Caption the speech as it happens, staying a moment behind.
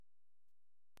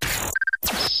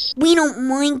We don't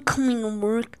mind coming to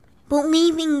work, but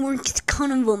leaving work is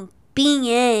kind of a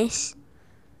BS.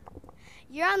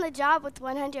 You're on the job with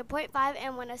 100.5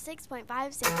 and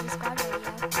 106.5 Safety Squad Radio.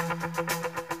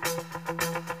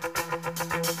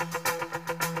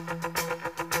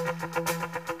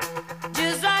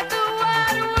 Just like the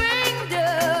white-winged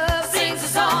dove sings a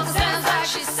song, sounds like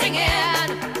she's singing.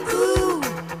 Ooh,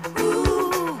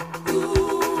 ooh,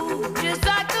 ooh. Just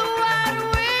like the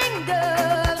white-winged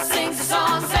dove sings a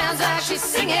song, sounds like she's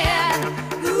singing.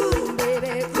 Ooh,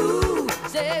 baby, ooh,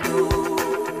 say ooh.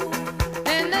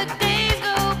 And the days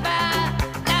go by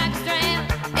like a strand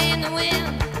in the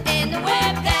wind, in the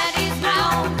web that is my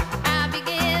own. I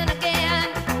begin again.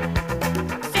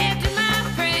 Said to my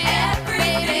friend,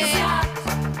 baby,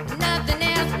 nothing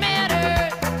else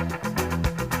matters.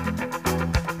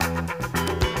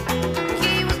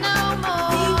 He was no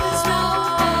more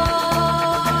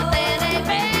than a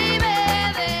baby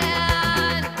then.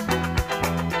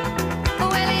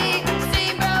 Well, he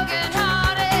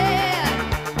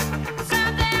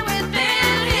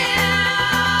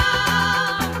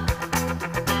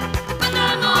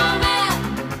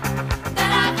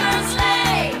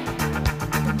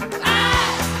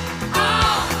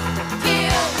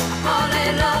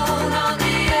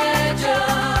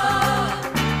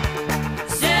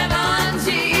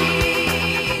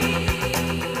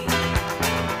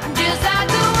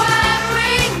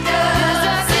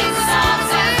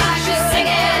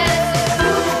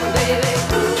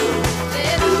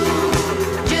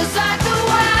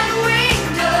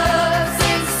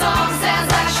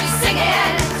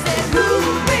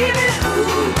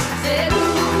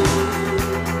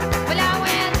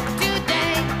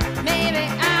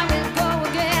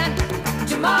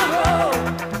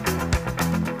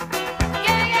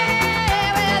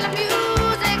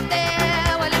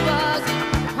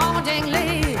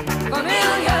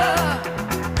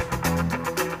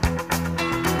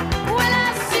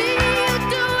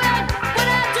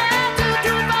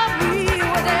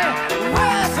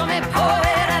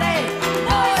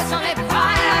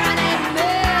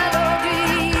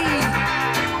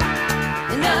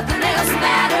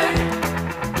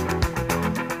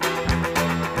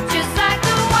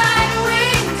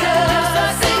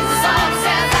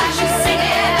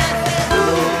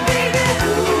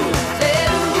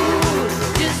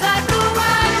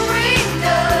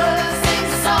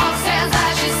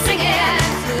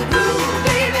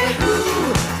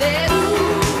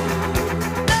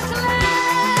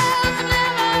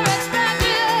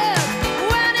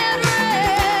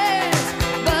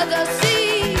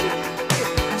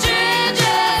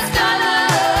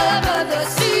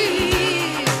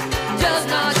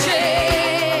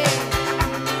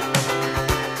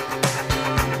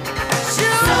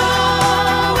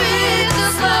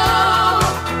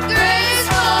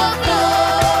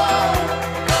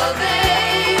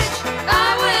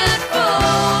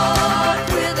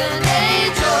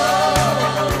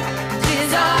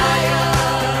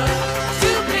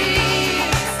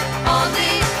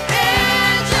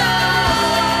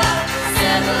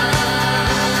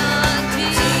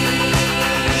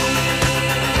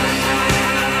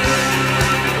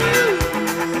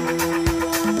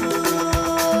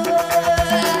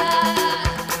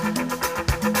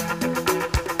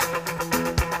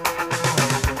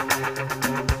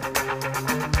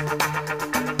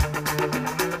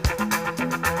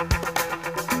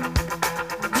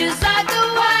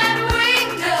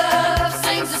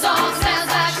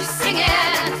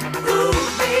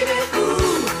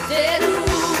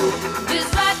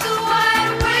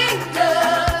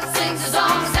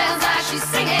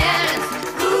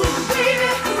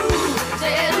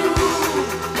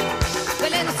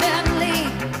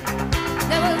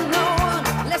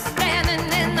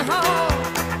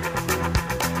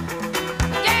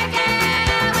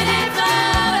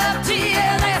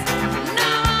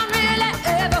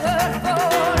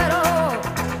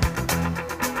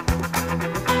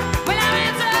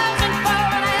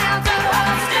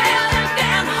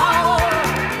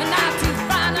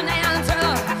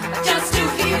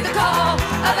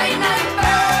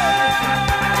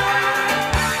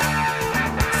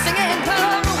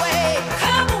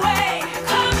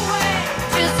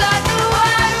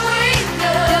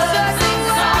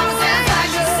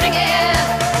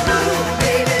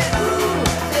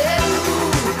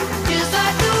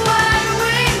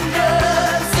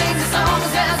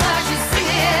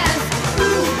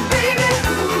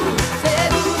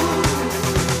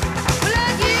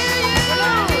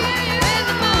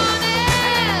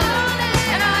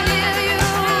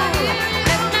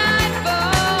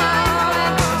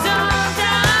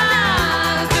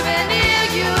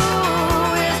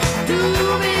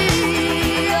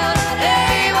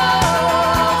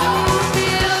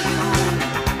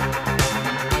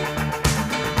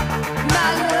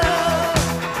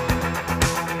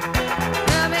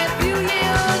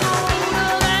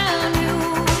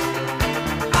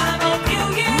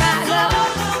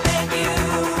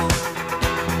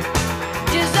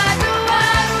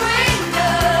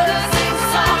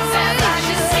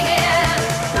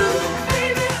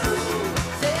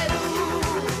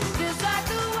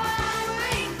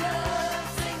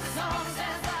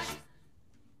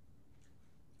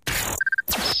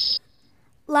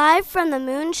Live from the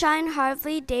Moonshine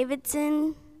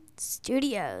Harley-Davidson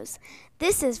Studios,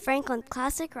 this is Franklin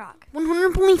Classic Rock.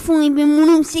 100.5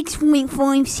 and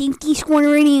 106.5 Safety Squad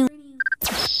Radio.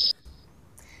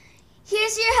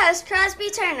 Here's your host, Crosby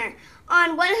Turner,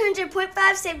 on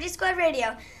 100.5 Safety Squad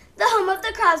Radio, the home of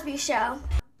The Crosby Show.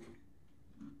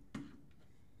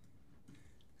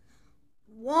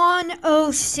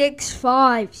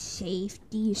 106.5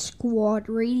 Safety Squad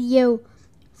Radio.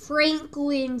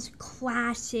 Franklin's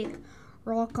Classic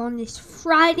Rock on this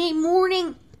Friday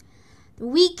morning. The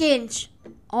weekend's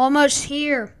almost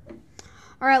here.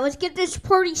 Alright, let's get this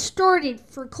party started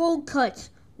for Cold Cuts.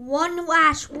 One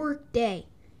last work day.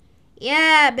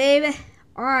 Yeah, baby.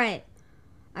 Alright,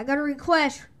 I got a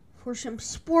request for some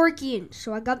Sporkians,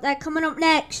 so I got that coming up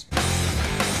next.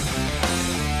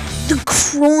 The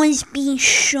Crosby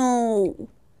Show.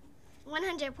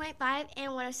 100.5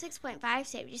 and 106.5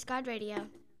 Safety Squad Radio.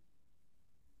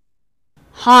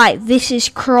 Hi, this is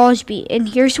Crosby, and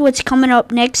here's what's coming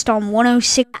up next on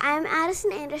 106. I'm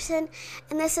Addison Anderson,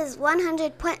 and this is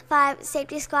 100.5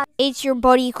 Safety Squad. It's your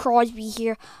buddy Crosby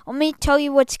here. Let me tell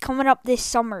you what's coming up this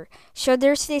summer. So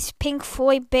there's this Pink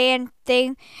Floyd band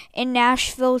thing in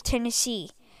Nashville,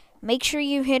 Tennessee. Make sure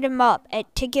you hit them up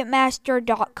at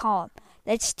Ticketmaster.com.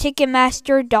 That's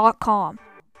Ticketmaster.com.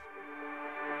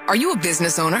 Are you a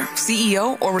business owner,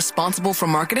 CEO, or responsible for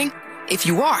marketing? If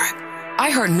you are,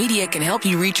 iHeartMedia can help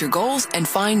you reach your goals and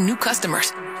find new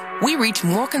customers. We reach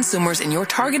more consumers in your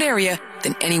target area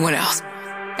than anyone else.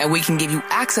 And we can give you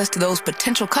access to those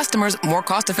potential customers more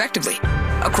cost-effectively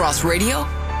across radio,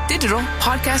 digital,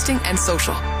 podcasting, and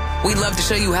social. We'd love to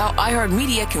show you how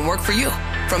iHeartMedia can work for you.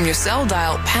 From your cell,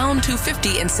 dial pound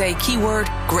 250 and say keyword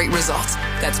great results.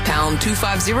 That's pound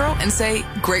 250 and say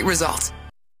great results.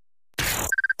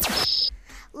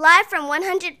 Live from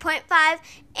 100.5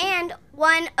 and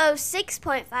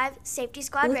 106.5 Safety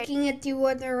Squad Radio. Looking at the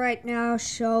weather right now,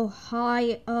 so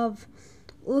high of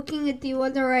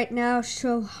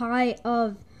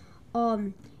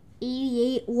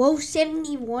 88, low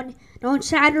 71. On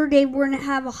Saturday, we're going to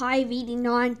have a high of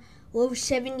 89, low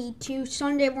 72.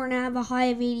 Sunday, we're going to have a high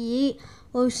of 88,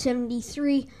 low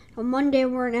 73. On Monday,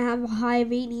 we're going to have a high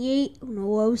of 88 and a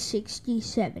low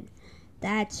 67.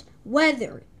 That's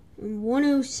weather on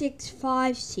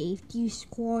 106.5 Safety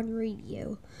Squad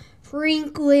Radio.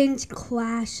 Franklin's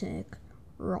Classic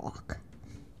Rock.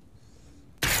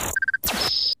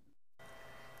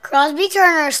 Crosby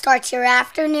Turner starts your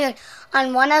afternoon on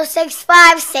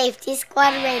 106.5 Safety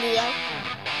Squad Radio.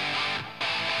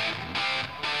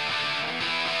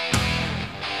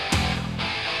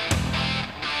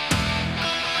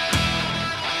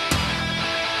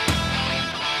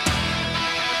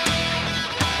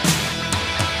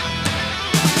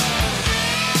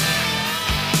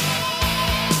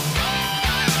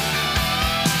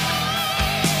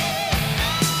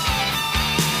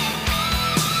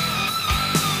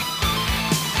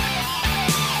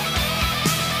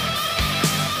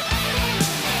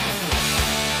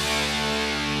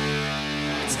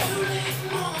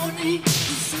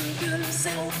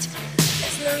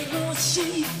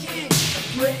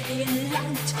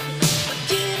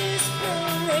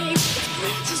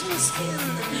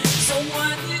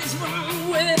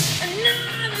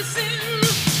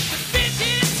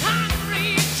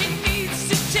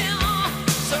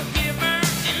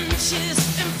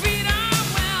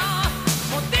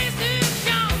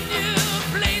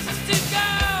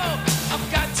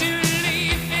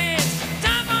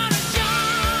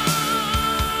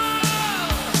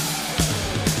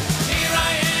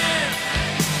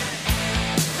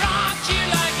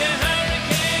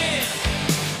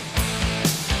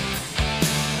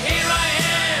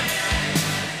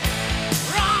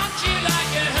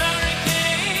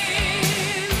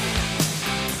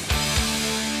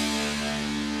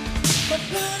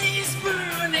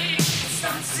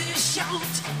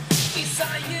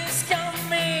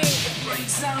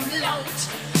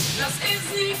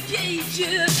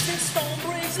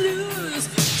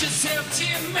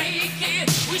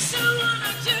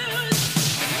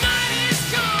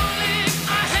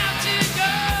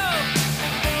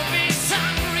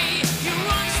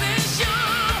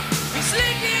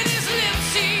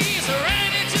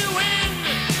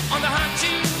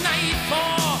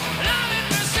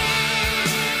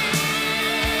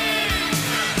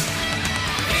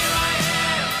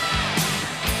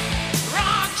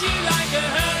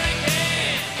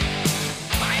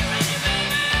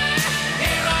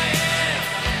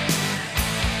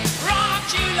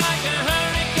 Like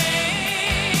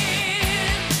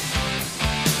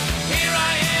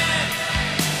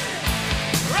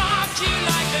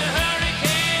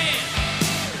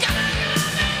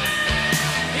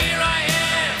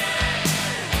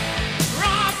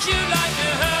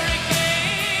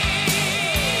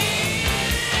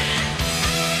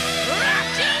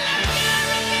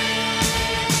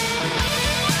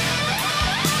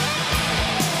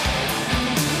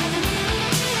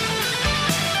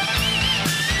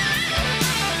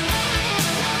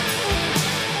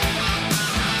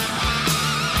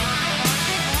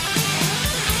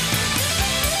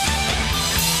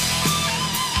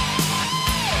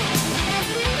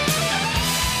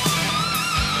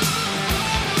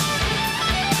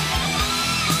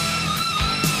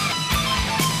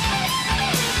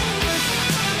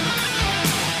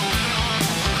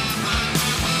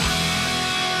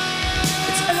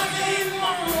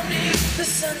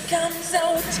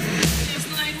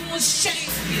shake,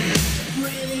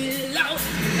 really low.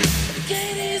 The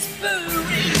gate is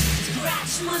buried,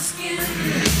 scratch my skin.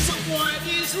 So what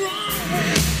is wrong?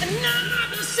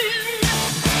 Another sin.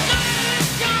 Night is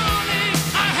calling,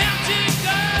 I have to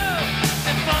go.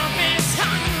 And Bob is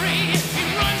hungry, he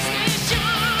runs the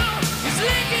show. He's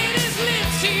licking his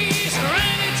lips, he's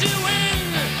ready to win.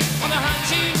 On the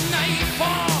hunting night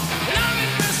for love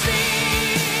and mercy.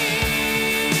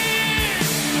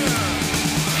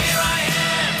 Here I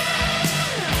am,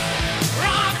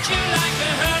 rock you like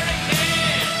a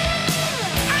hurricane.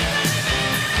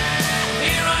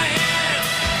 Here I am,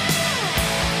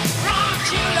 rock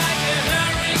you like a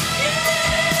hurricane.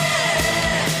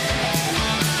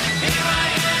 Here I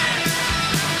am,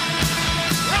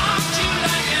 rock you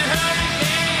like a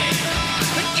hurricane.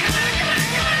 Here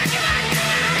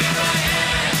I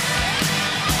am,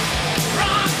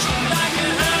 rock you like a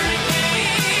hurricane.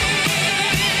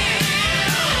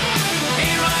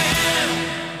 Here I am.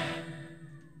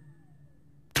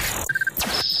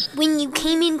 When you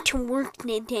came into work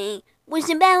today was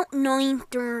about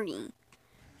 9:30.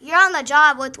 You're on the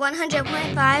job with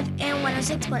 100.5 and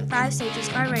 106.5 Safety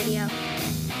Squad Radio.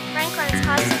 Franklin's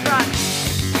Positive Rock.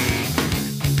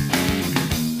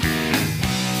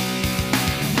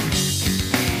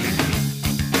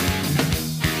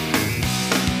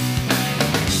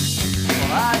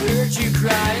 Well, I heard you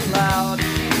crying loud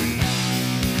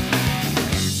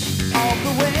all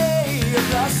the way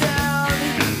across town.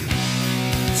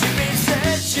 You've been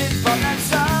searching for that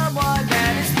someone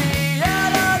that is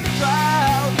beyond on the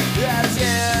crowd. As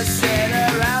you sit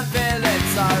around feeling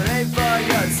sorry for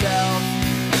yourself.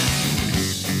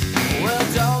 Well,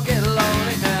 don't get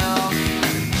lonely now.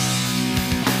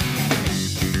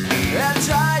 And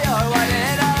try your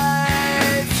white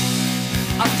eyes.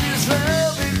 I'm just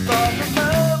hoping for the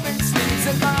moment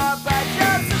sneezing my back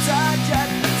just to touch it.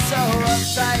 So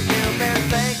uptight you've been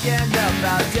thinking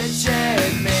about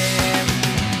ditching me.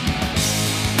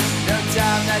 No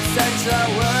time to search the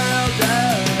world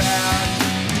around,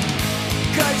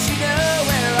 'cause you know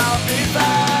where I'll be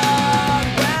found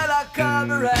when I come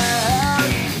around.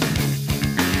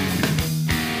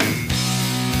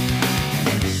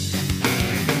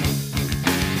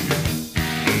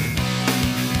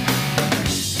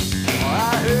 I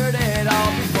heard it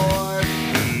all before.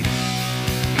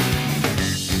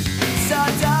 So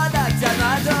don't knock at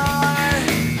my door.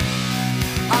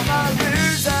 I'm a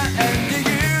loser and the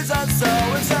user, so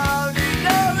it's only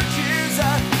no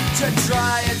accuser to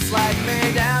try and slide me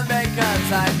down because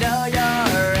I know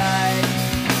you're right.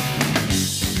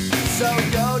 So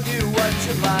go do what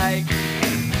you like.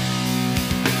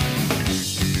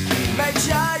 Make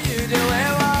sure you do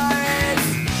it wise.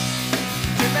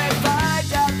 You may find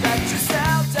out that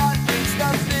yourself that means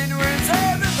nothing ruins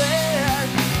everything.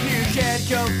 You can't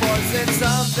go forcing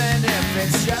something if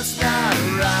it's just not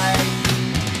right.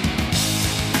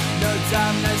 No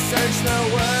time to search the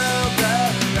world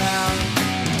around,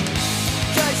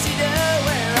 'cause you know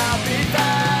where I'll be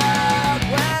found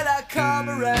when I come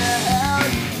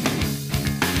around.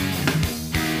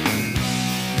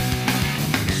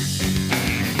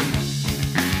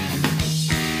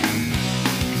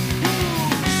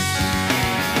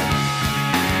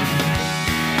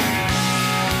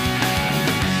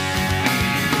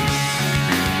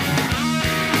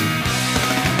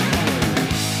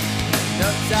 No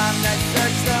time to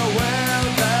search the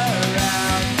world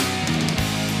around,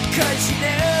 'cause you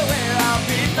know where I'll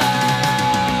be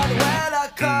found when I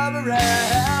come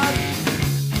around.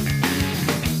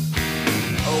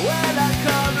 When I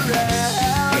come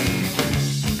around.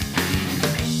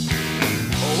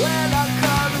 When I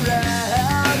come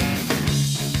around.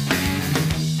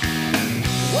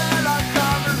 When I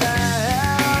come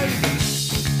around.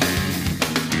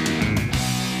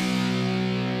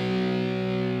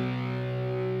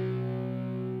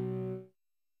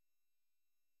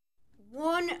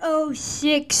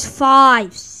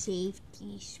 106.5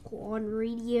 Safety Squad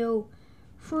Radio,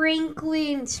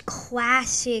 Franklin's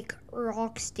classic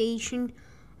rock station.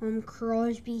 I'm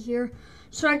Crosby here.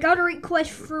 So I got a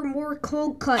request for more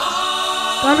cold cuts.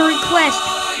 Got a request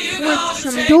for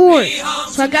some doors.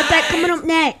 So I got that coming up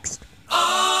next.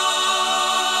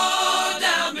 Oh,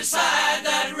 down beside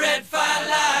that red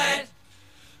firelight.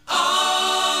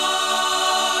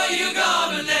 Oh, you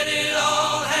gonna let it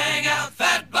all hang out.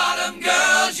 Fat bottom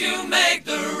girls, you make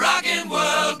the rockin'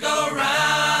 world go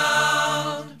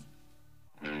round.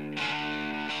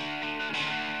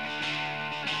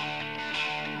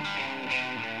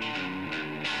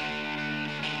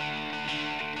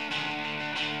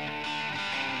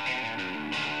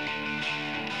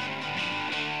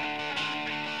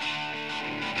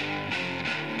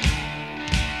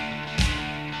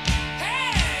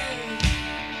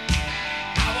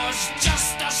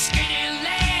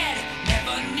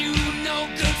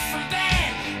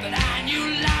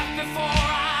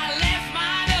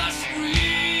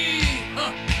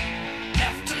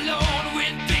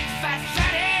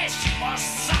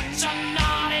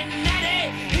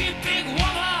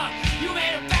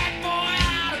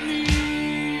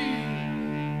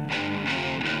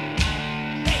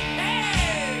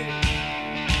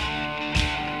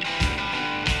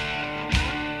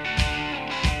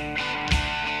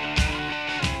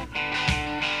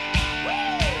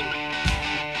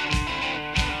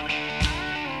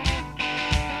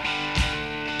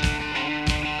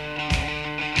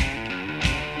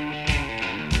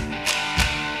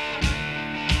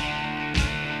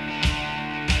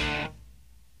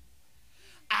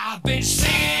 I've been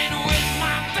singing with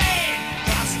my band,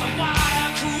 across the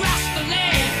water, across the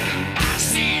lake. I've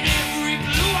seen every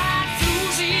blue-eyed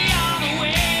floozy on the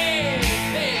way.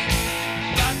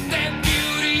 But their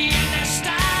beauty and their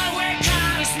style were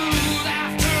kinda smooth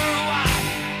after a while.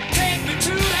 Take me to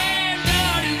them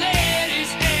dirty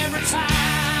ladies every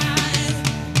time.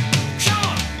 Come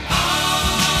on!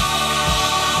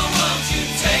 Oh, won't you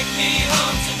take me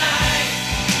home tonight?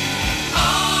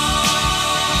 Oh,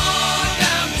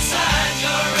 down beside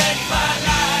your red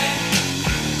firelight.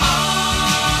 Oh,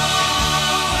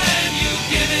 and you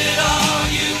give it all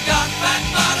you got, fat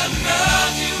bottom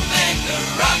girls, you make the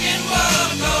rockin'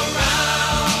 world go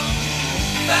round.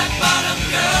 Fat bottom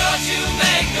girls, you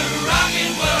make the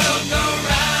rockin' world go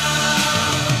round.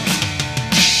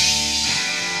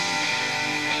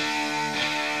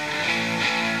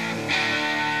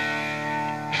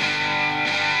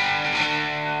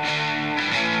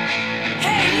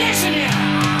 Hey, listen here.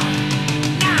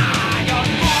 Now I got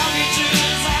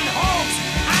mortgages and hopes.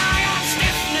 I got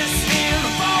stiffness in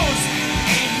the bones.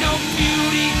 Ain't no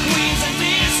beauty queens in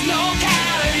this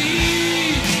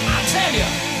locality. I tell you,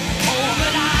 oh,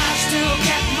 but I still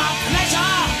get my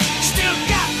pleasure. Still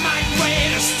got my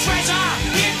greatest treasure.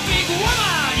 You big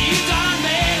woman, you done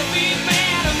made a big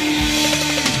man of me.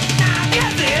 Now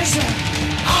get this.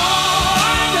 Oh,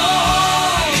 I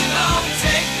know you gonna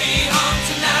take me home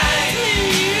tonight.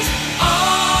 Please.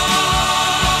 Oh,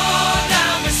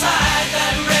 down beside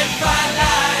that red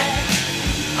firelight.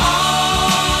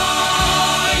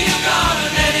 Oh, you gonna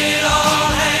let it all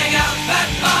hang out. Fat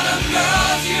bottom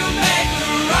girls, you make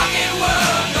the rockin'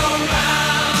 world go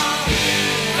round.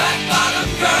 Fat bottom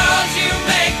girls, you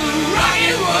make the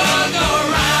rockin' world go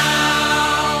round.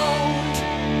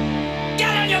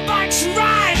 Get on your bikes and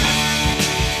ride.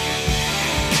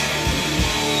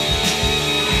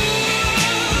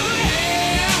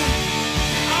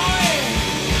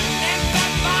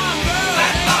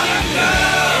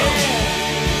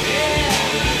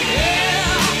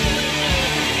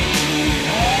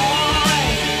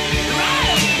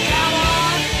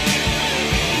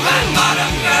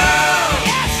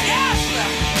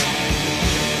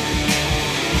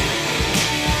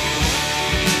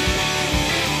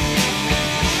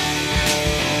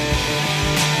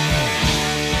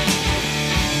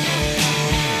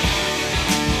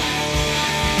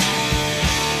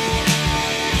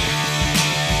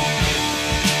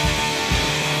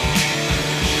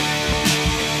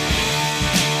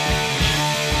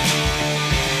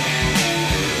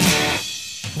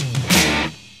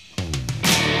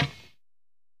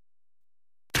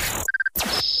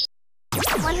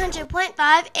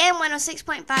 .5 and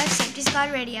 106.5 Safety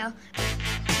Squad Radio.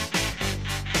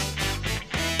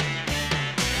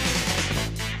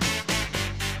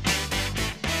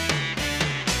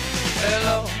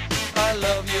 Hello, I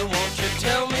love you, won't you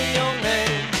tell me your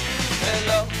name?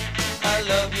 Hello, I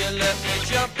love you, let me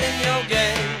jump in your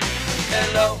game.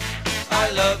 Hello, I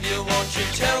love you, won't you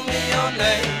tell me your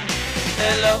name?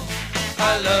 Hello,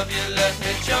 I love you, let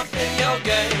me jump in your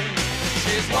game.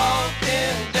 She's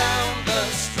walking down the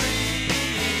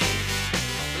street,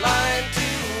 blind to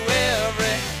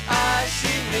every eye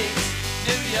she meets.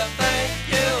 Do you think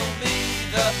you'll be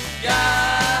the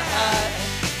guy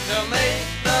to make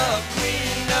the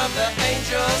queen of the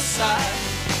angels sigh?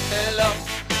 Hello,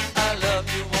 I love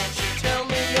you, won't you tell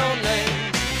me your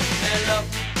name? Hello,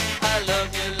 I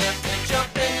love you, let me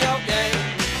jump in your game.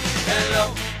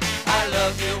 Hello, I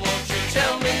love you, won't you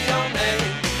tell me your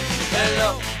name?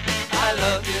 Hello, I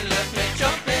love you, let me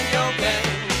jump in your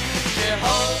game. She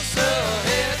holds her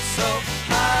head so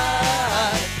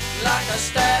high, like a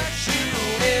statue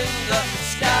in the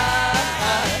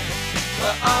sky.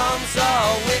 Her arms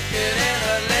are wicked and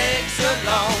her legs are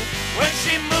long. When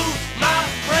she moves, my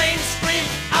brain screams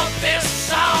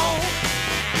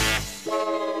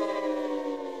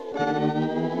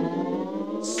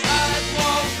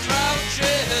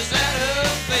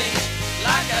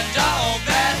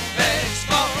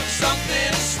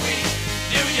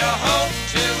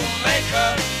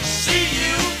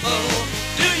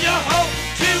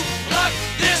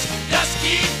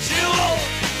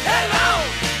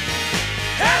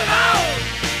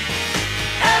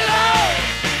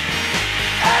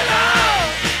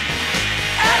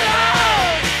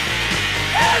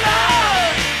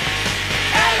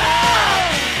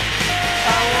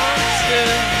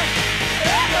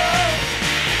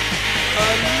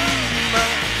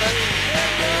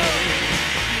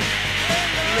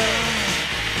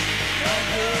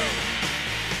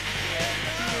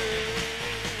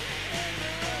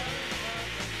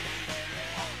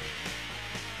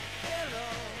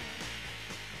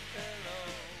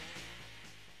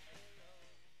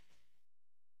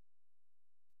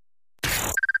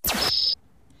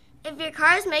If your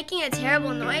car is making a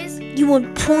terrible noise, you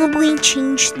would probably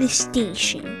change the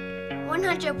station.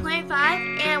 100.5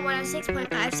 and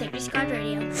 106.5 Safety Squad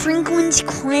Radio. Franklin's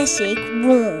Classic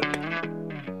Rock.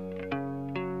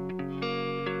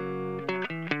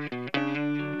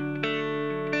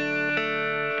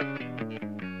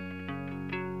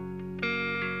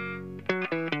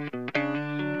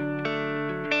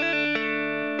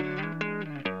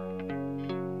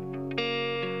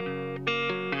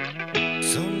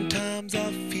 Sometimes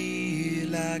I feel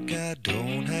like I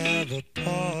don't have a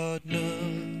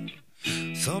partner.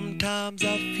 Sometimes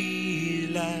I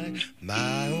feel like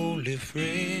my only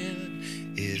friend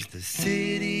is the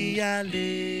city I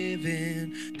live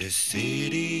in, the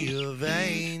city of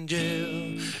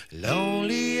angels.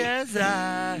 Lonely as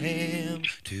I am,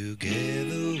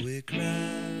 together we cry.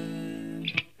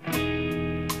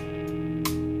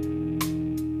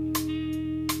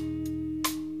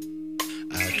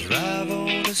 I drive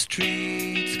on the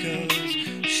streets 'cause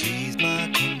she's my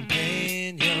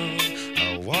companion.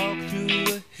 I walk through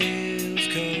the hills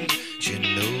 'cause she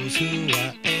knows who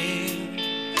I am.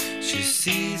 She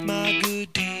sees my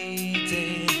good deeds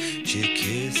and she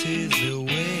kisses me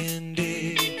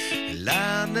windy. And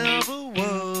I never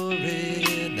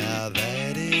worry, now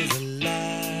that is a lie.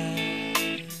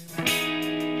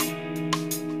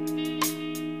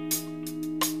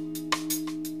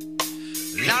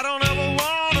 I don't ever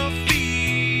wanna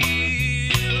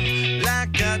feel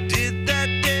like I did that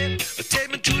day. Take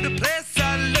me to the place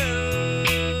I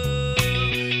love.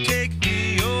 Take me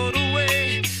all the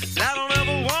way. I don't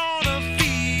ever wanna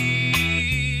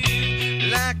feel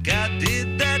like I did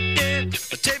that day.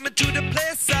 Take me to the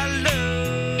place I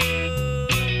love.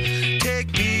 Take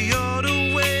me all the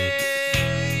way.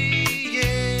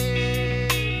 Yeah,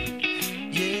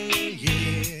 yeah, yeah.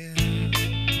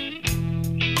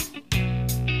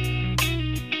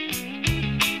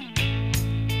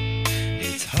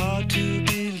 It's hard to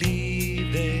believe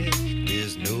that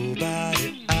there's nobody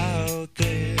out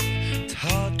there. It's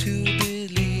hard to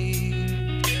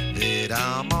believe that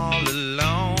I'm all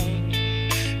alone.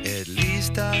 At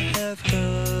least I have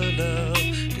her love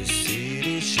to see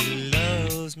that she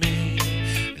loves me.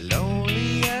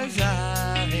 Lonely as I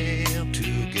am,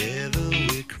 together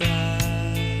we cry.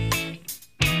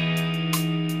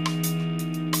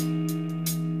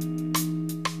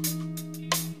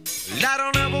 I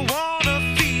don't ever wanna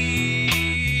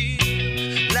feel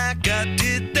like I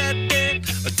did that day.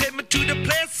 Take me to the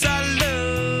place I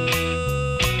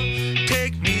love.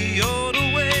 Take me all the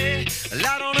way.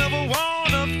 I don't ever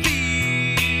wanna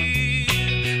feel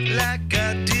like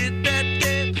I did that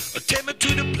day. Take me to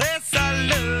the place I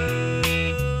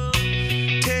love.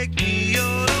 Take me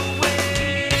all the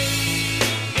way.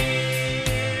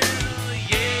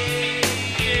 Yeah,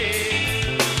 yeah.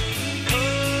 Oh,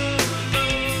 no,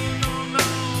 no, no.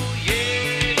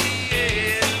 Yeah,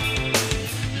 yeah.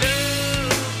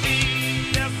 Love me,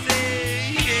 I say,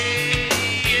 yeah,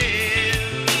 yeah.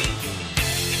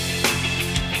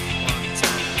 One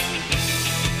time.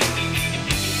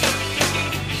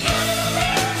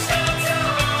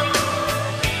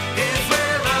 Is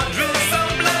where I drew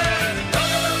some blood.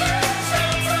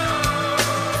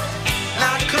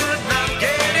 I could not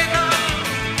get enough.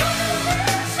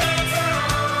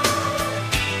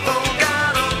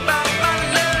 Forgot about my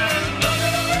love.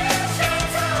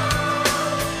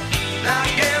 I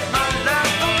gave my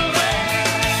life away.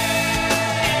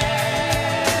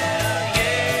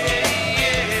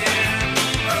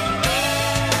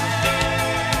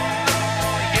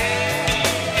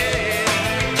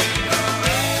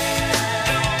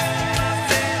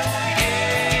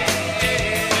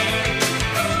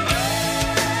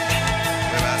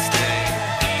 Where I stay.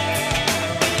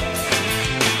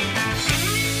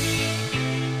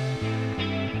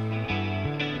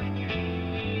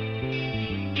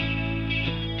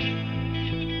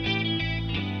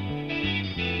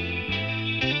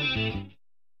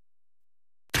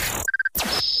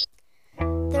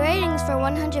 The ratings for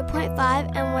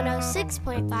 100.5 and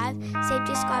 106.5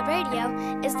 Safety Squad Radio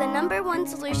is the #1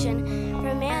 solution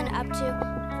for man up to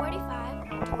 45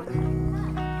 to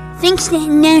 100. Thanks to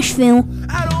Nashville.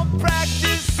 I don't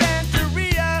practice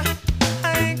Santeria. I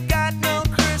ain't got no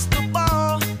crystal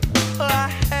ball. I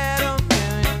had $1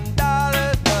 million,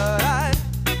 but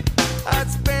I'd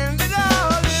spend it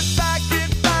all if I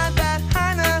could find that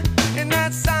Hannah in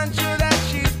that Sancho that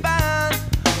she's bound.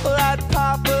 Well, I'd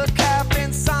pop a cap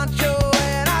in Sancho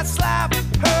and I'd slap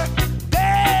her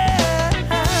down.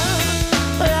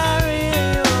 But I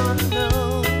really wanna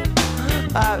know,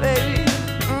 baby.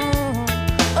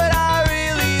 But I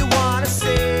really wanna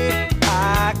say I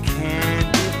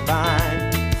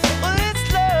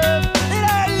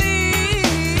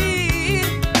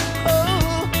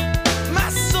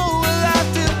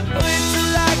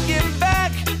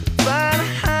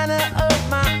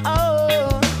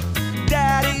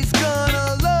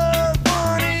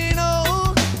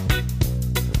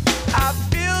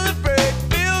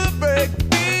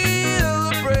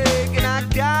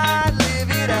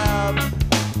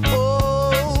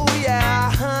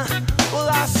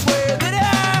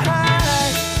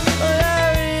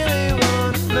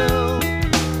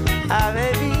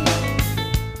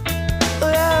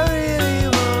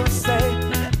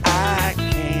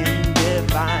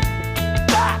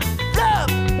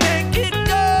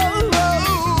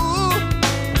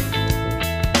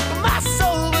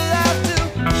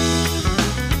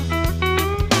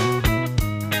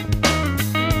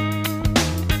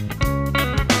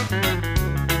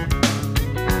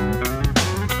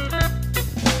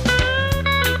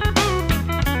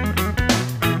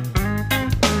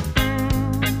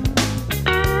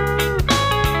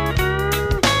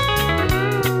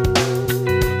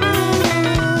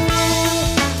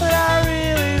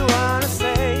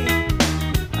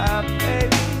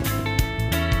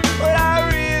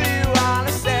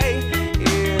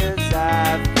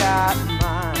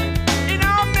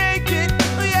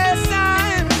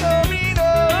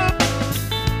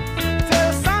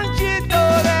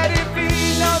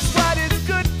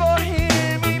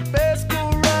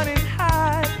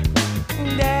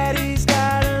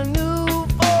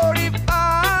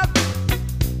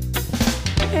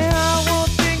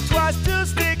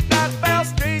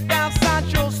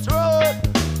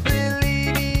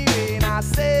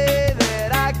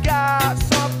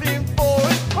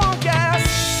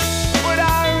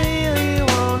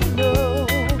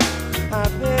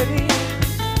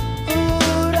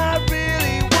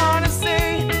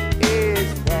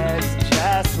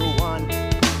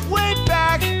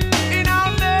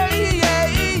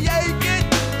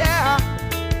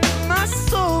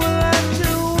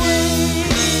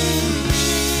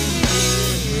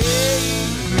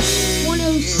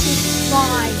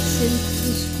 1065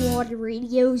 Safety Squad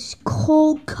Radio's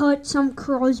Cold Cuts. I'm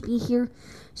Crosby here.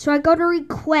 So I got a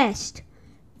request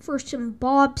for some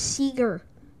Bob Seger.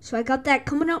 So I got that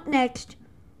coming up next,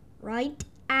 right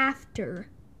after.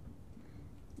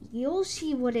 You'll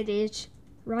see what it is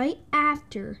right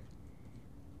after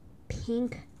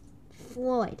Pink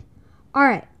Floyd.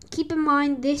 Alright, keep in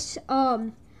mind this,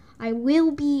 I will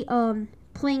be,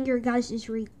 playing your guys'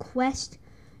 request.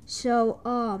 So,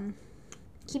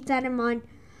 keep that in mind.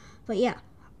 But yeah.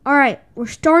 Alright, we're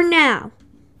starting now.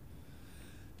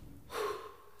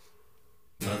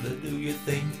 Mother, do you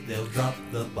think they'll drop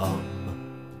the bomb?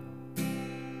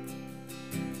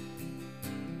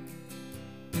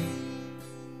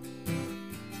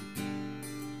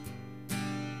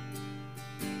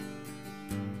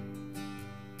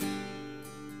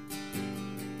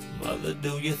 Mother,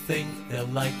 do you think they'll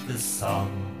like this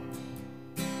song?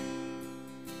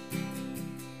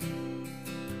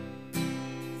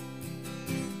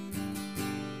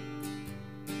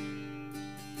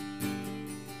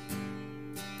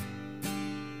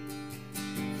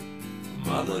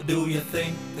 Mother, do you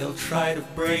think they'll try to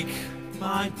break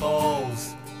my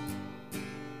balls?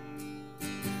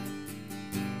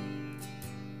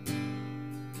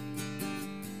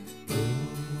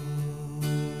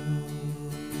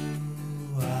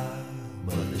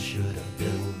 Mother should have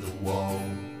built the wall.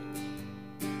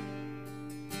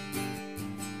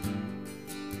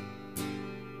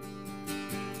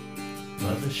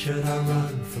 Mother, should I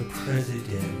run for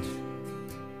president?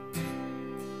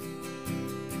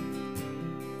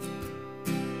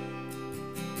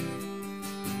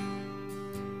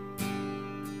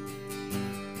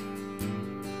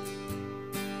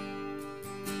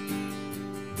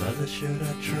 Mother, should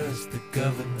I trust the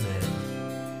government?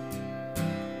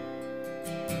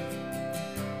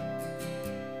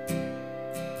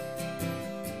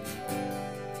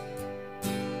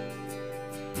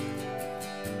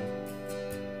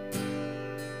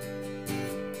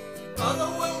 Mother,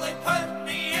 will they put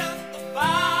me in the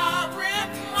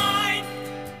firing line?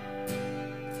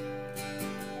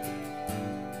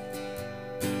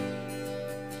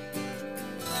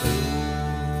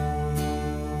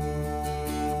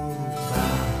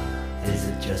 Is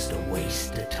it just a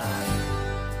waste of time?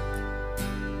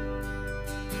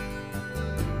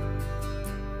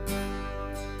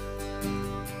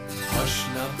 Hush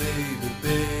now, baby,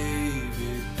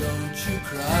 baby, don't you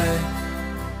cry.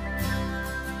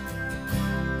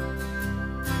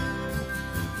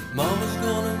 Mama's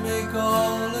gonna make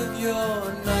all of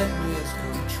your nightmares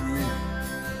come true.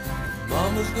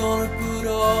 Mama's gonna put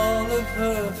all of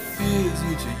her fears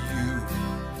into you.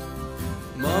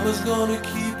 Mama's gonna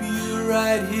keep you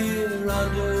right here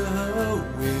under her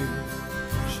wing.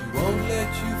 She won't let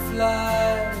you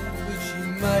fly, but she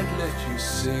might let you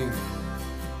sing.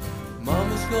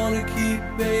 Mama's gonna keep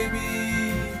baby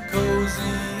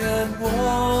cozy and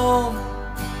warm.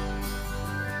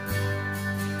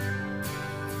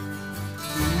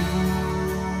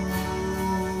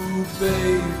 Ooh,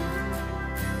 babe.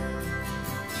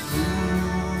 Ooh,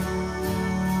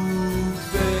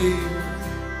 babe.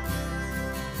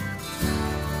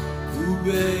 Ooh,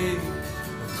 babe,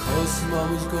 of course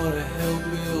Mama's gonna help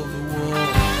build the wall.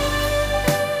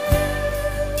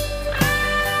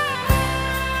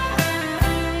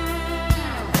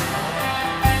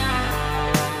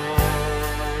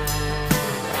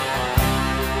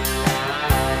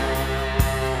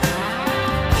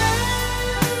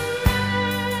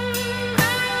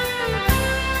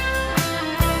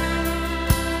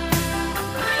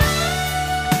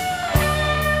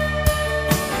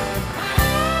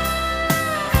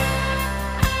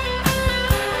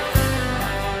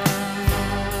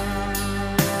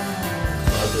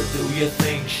 Do you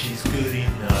think she's good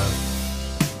enough?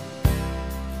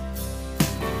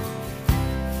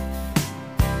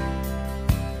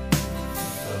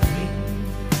 For me?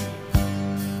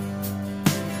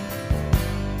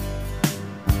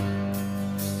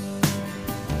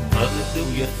 Mother, do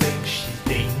you think she's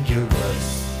dangerous?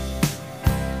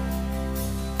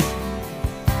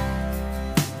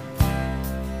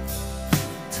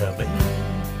 To me?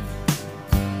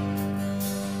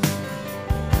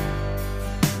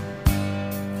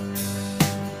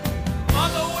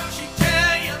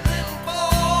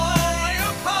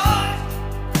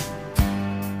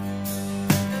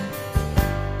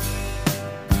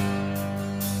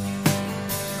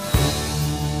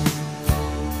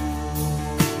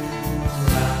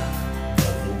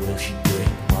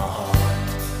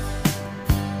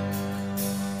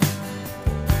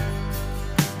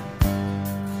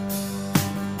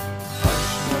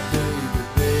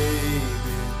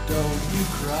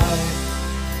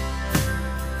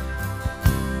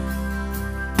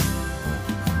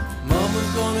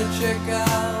 check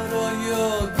out all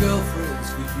your girlfriends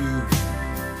for you.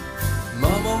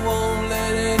 Mama won't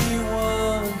let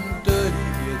anyone dirty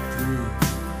get through.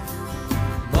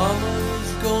 Mama's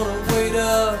gonna wait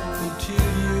up until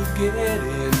you get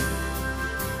in.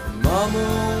 Mama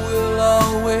will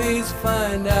always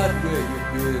find out where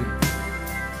you've been.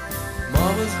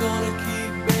 Mama's gonna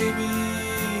keep baby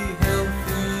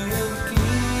healthy and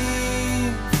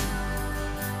clean.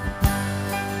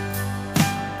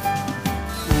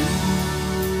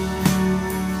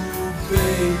 Ooh,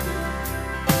 baby.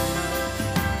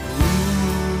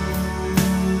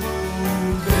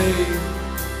 Ooh, baby.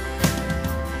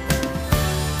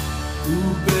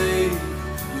 Ooh, baby.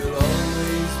 You'll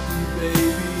always be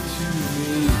baby to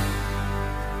me.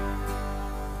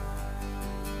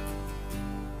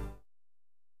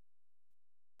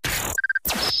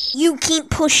 You keep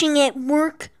pushing at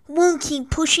work, we'll keep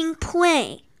pushing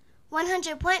play.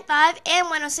 100.5 and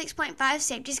 106.5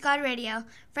 Safety Squad Radio,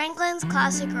 Franklin's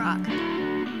Classic Rock.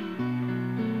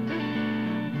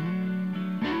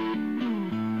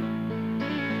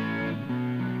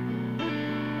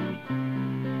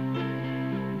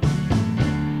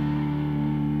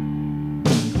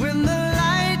 When the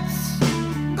lights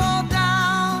go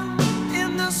down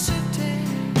in the city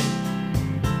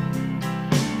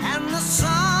and the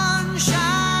sun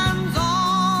shines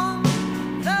on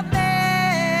the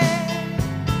bay,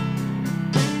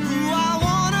 ooh, I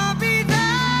wanna be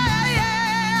there,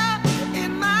 yeah,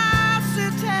 in my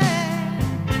city.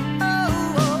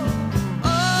 Oh, oh, oh,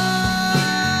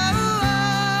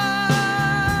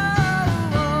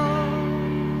 oh.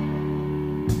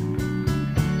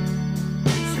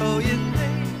 So you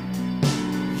think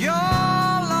you're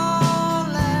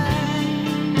lonely?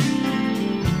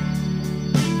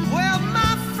 Well,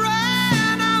 my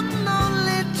friend, I'm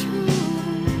lonely too.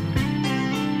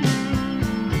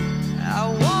 I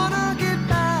wanna get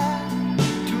back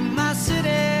to my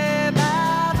city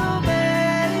by the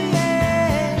bay.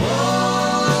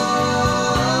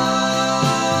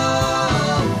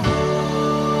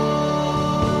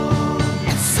 Oh,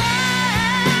 it's sad.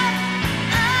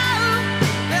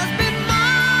 There's been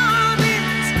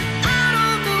mornings out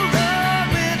on the road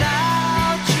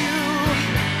without you,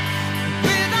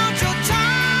 without your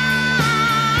charms.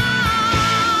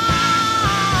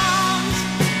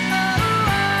 Oh,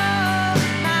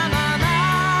 na na na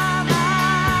na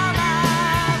na.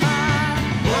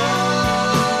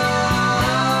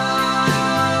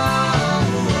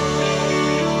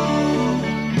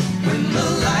 When the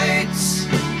lights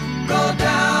go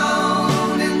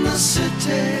down in the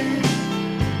city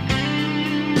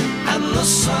and the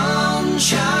sun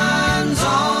shines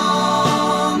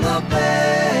on the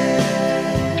bay,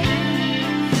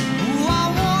 ooh, I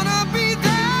wanna be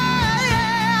there,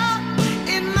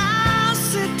 yeah, in my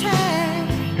city.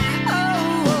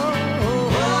 Oh,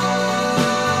 oh, oh,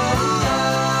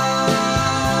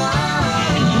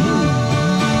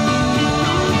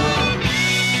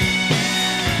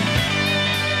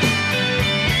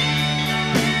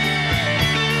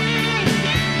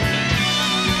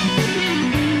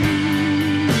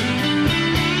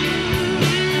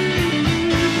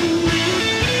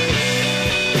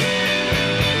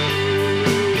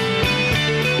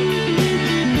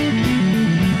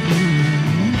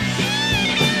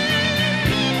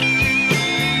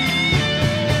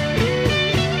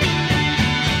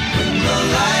 when the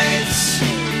lights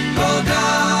go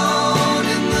down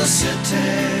in the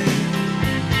city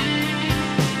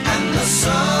and the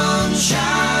sun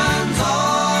shines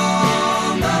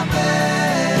on the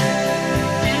bay,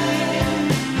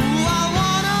 ooh, I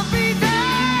wanna be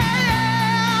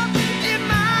there in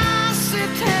my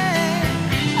city.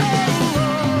 Oh,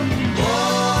 oh,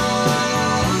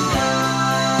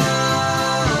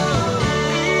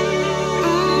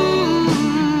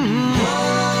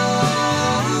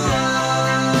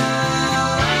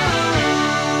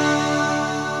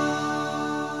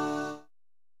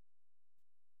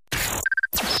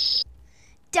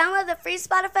 Download the free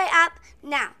Spotify app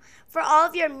now for all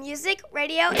of your music,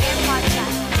 radio, and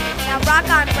podcasts. Now rock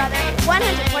on, brother.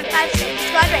 100.5 Safety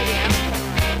Squad Radio.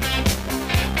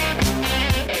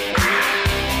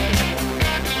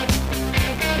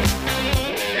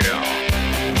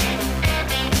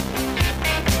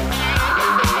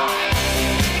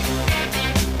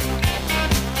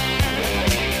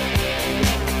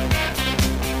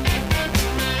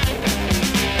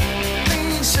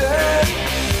 clean shirt,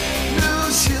 new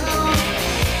shoes,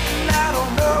 and I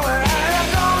don't know where I'm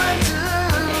going to.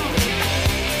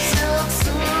 Silk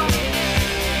suit,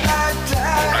 black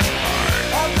tie,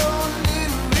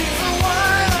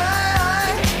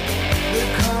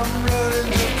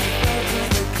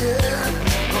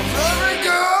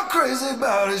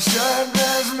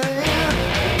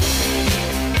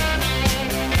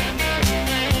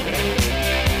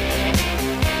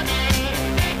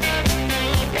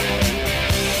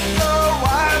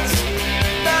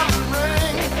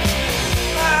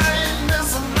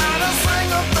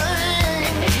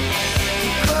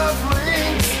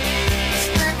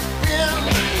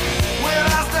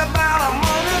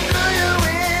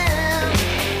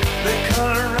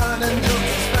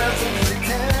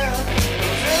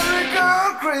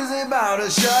 about a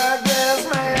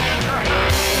shirtless man.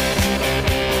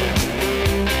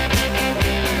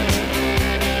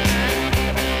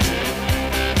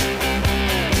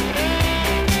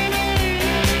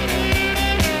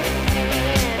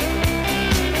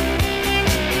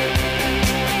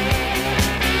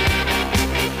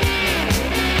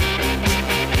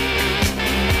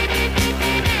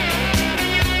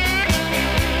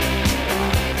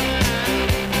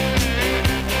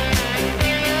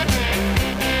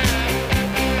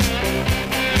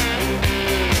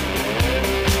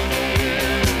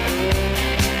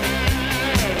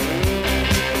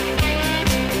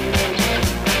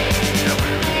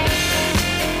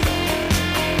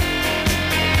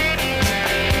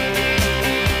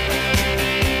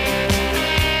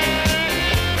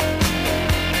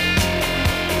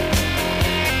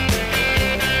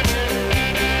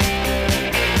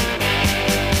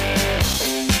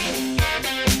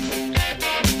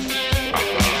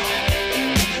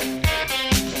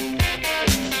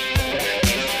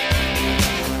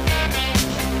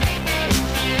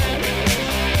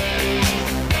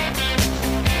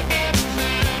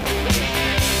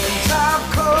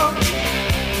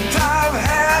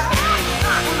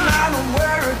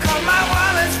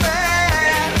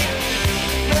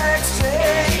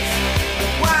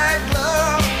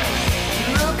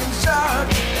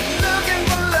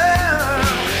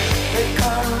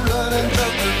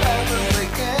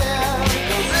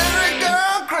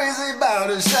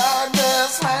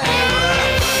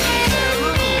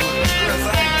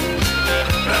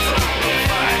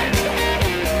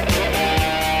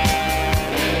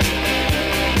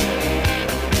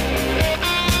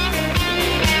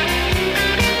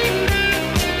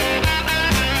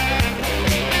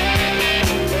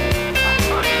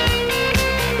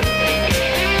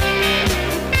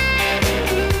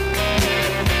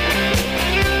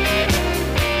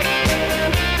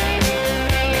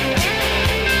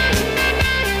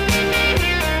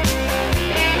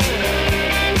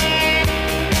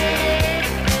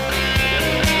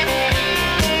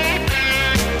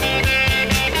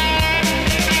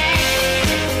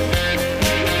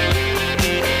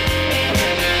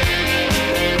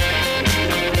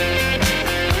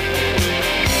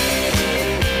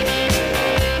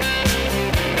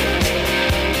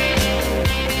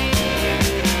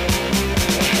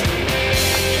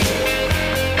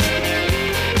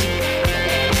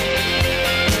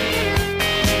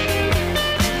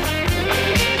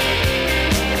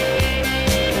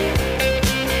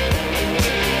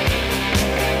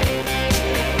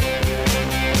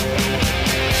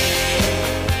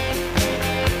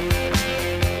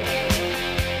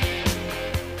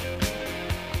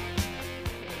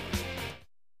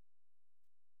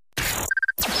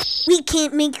 We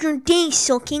can't make your day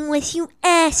sulking unless you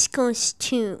ask us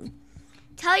to.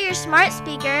 Tell your smart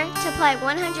speaker to play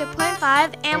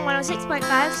 100.5 and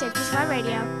 106.5 Safety Squad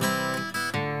Radio.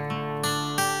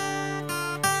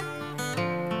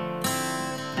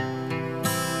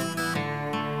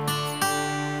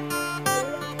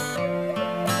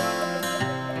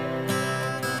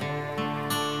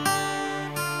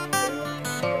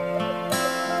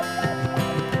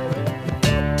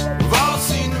 We've all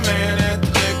seen the man at the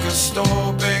liquor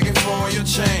store begging for your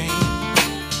change.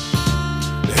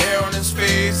 The hair on his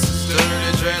face is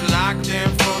dirty, dreadlocked in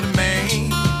for the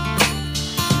main.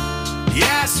 He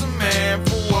asked the man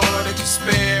for what he could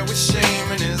spare with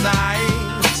shame in his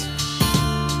eyes.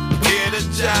 Get a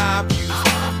job, you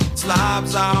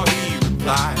slobs, all he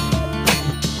replied.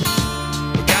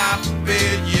 But God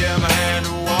forbid you ever had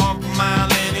to walk a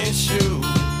mile in his shoes.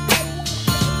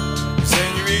 'Cause then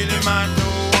you really might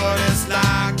know what it's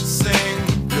like to sing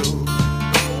the blues.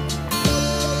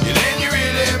 Yeah, then you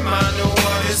really might know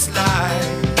what it's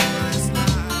like.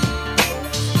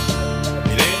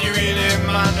 Yeah, then you really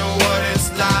might know what it's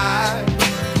like.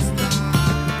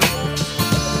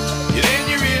 Yeah, then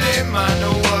you really might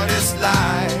know what it's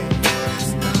like.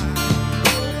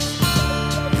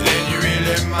 Yeah, then you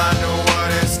really might know what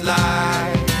it's like.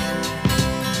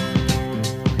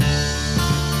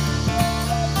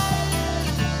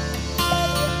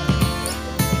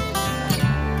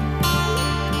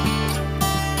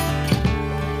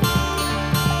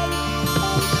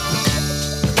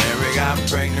 Mary got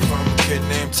pregnant from a kid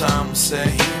named Tom, said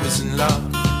he was in love.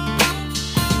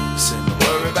 He said, don't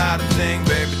worry about a thing,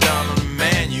 baby, down on the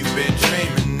man you've been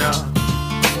dreaming of.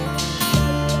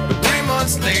 But 3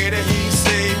 months later, he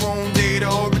said he won't date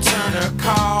or return her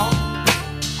call.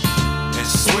 And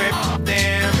she swept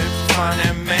damn if you find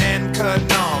that man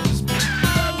cutting off his and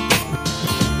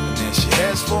then she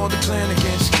heads for the clinic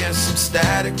and she gets some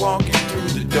static walking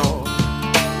through the door.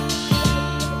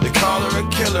 They call her a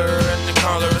killer and they call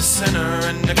call her a sinner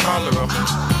and they call her a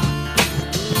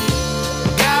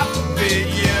God forbid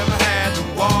you ever had to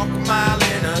walk a mile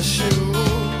in her shoes.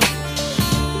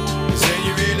 Then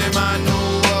you really might know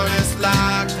what it's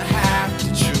like to have to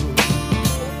choose.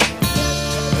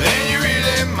 Then you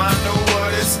really might know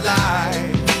what it's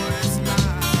like.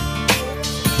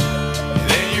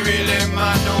 Then you really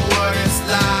might know what it's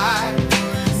like.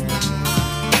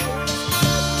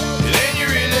 Then you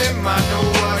really might know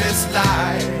what it's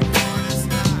like.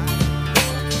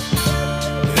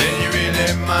 Then you really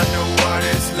might know what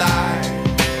it's like.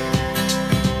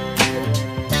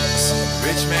 I seen a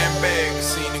rich man beg, I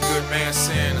seen a good man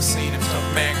sin, I seen a tough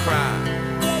man cry.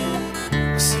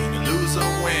 I seen a loser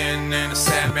win and a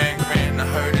sad man grin. I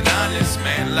heard an honest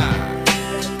man lie.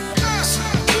 I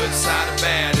seen the good side of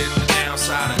bad and the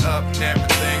downside of up and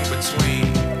everything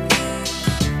between.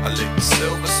 I licked the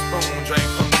silver spoon, drank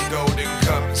from the golden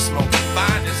cup and smoked the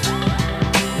finest.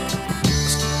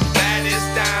 Baddest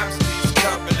dimes these a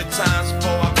couple of times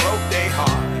before I broke their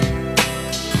heart.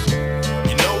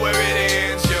 You know where it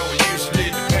ends, yo, it usually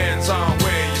depends on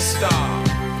where you start.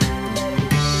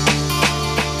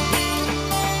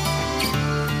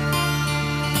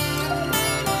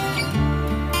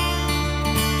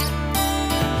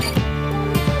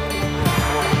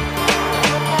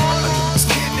 This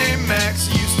kid named Max,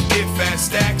 he used to get fat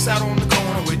stacks out on the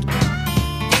corner with.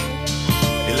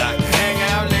 He liked to hang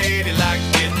out late, he liked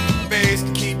to get in the face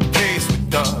to keep the pace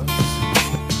with thugs.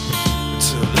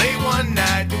 Until late one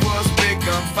night there was a big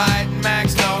gunfight and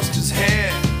Max lost his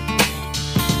head.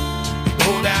 He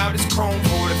pulled out his chrome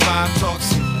 45, talked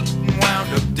some and wound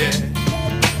up dead.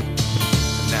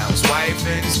 Now his wife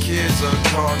and his kids are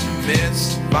caught in the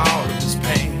midst of all of his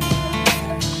pain.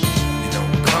 You know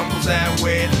it crumbles that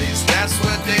way, at least that's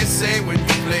what they say when you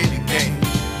play the game.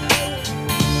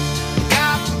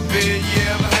 God forbid you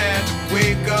ever had to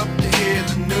wake up to hear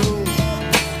the news.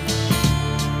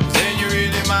 Then you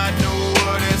really might know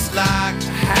what it's like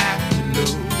to have to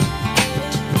lose.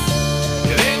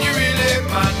 Yeah, then you really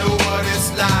might know what it's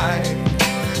like.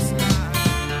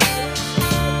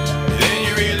 Then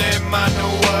you really might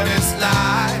know what it's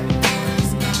like.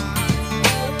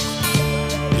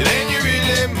 Yeah, then you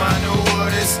really might know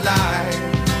what it's like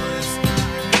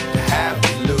to have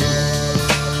to lose.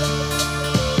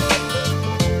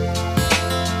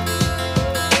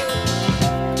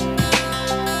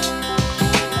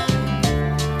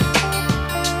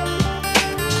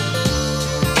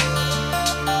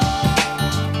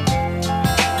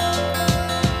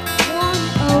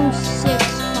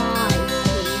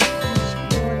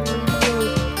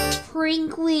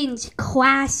 Franklin's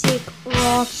classic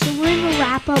rock. So we're gonna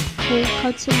wrap up cold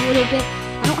cuts a little bit.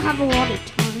 I don't have a lot of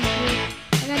time here.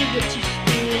 I gotta get to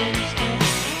school and stuff.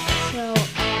 So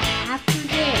after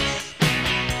this,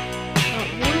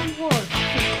 one more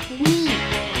for Queen.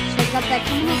 So I got that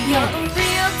coming up You're next. a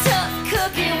real tough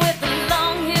cookie with a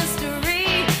long history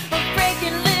of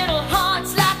breaking little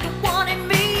hearts like the one in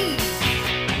me.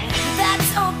 That's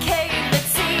okay,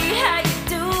 let's see how you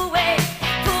do it.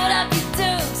 Put up your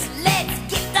dukes, let's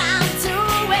get down to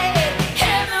it.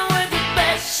 Hit me with your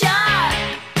best shot.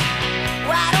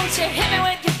 Why don't you hit me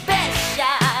with your best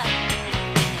shot?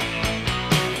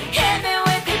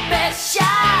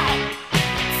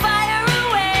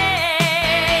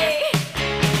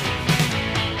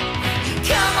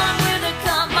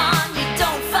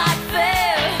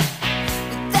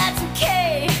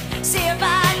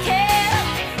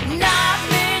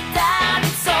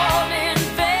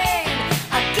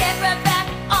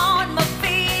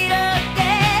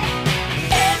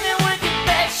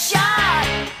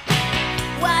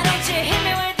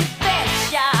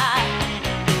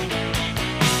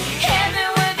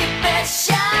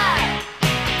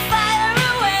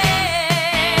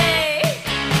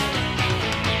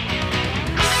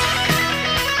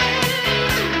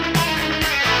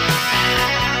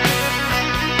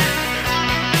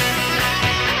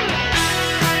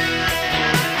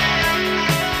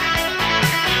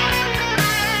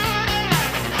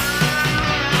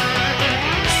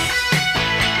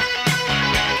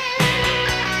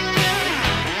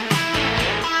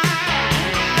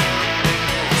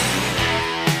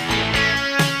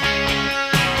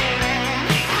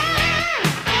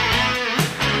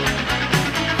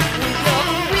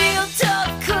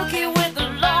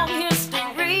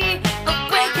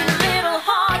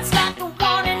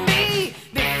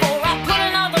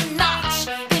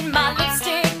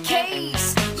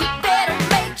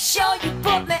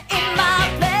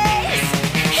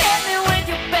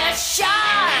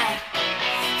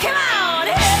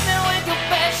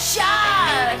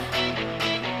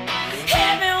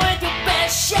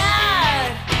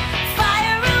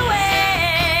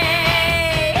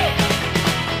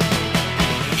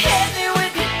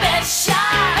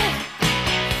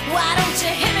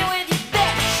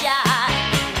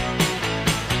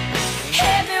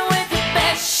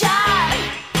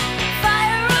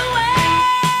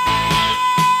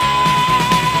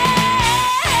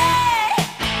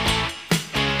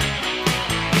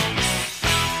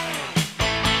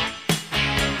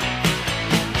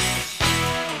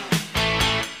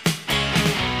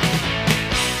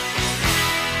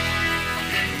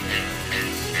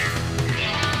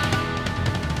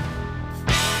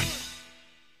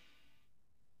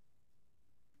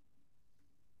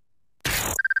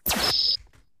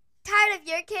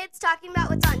 other kids talking about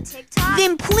what's on TikTok?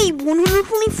 Then play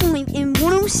 100.5 and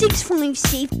 106.5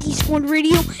 Safety Squad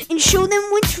Radio and show them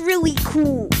what's really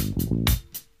cool.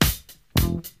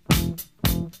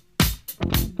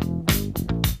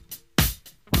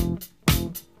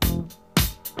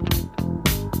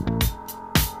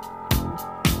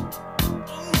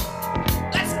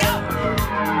 Let's go!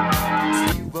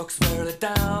 He walks merrily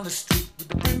down the street with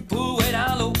the brim pulled way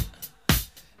down low.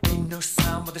 Ain't no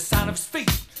sound but the sound of his feet.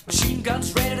 Machine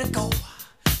guns ready to go.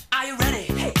 Are you ready?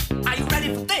 Hey, are you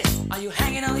ready for this? Are you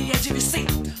hanging on the edge of your seat?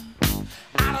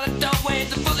 Out of the doorway,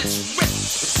 the bullets rip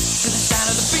to the sound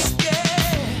of the beat.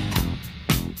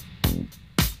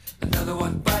 Yeah. Another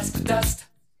one bites the dust.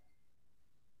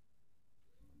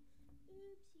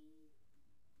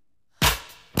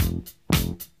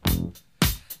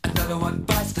 Another one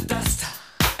bites the dust.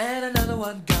 And another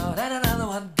one gone. And another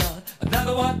one gone.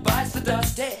 Another one bites the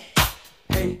dust. Hey,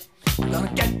 hey, I'm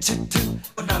gonna get you too.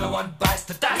 Another one bites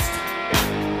the dust.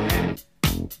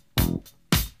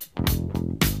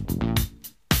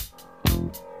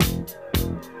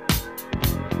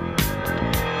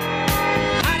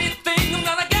 How do you think I'm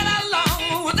gonna get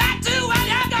along without you when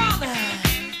you're gone?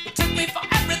 You took me for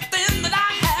everything that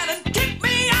I had and kicked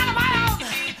me out of my own.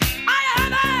 Are you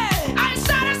happy? Are you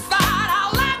satisfied?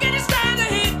 How long can you stand the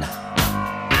heat?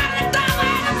 Out of the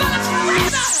doorway, the bullets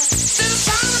rip to the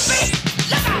sound of the beat.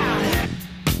 Look out!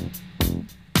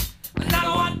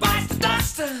 Another one bites the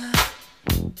dust.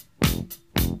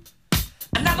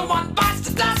 Another one bites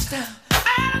the dust.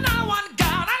 And another one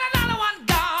gone. And another one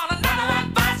gone. Another one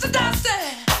bites the dust.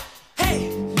 Hey,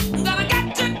 I'm gonna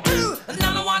get you too.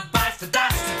 Another one bites the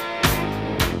dust.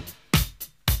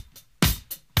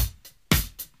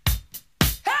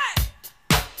 Hey!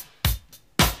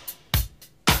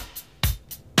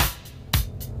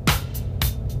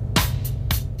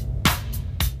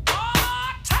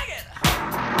 Oh, take it!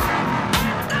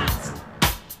 Dust!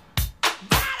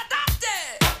 Bite the dust!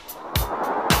 Hey!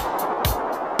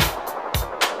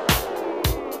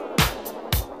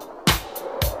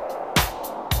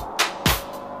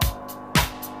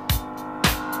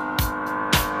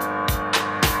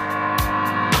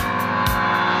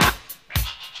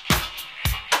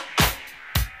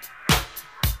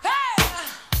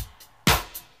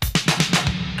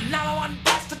 Another one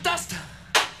bites the dust.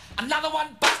 Another one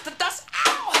bites the dust.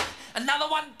 Ow! Another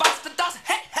one bites the dust.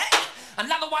 Hey, hey!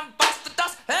 Another one bites the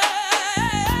dust. Hey!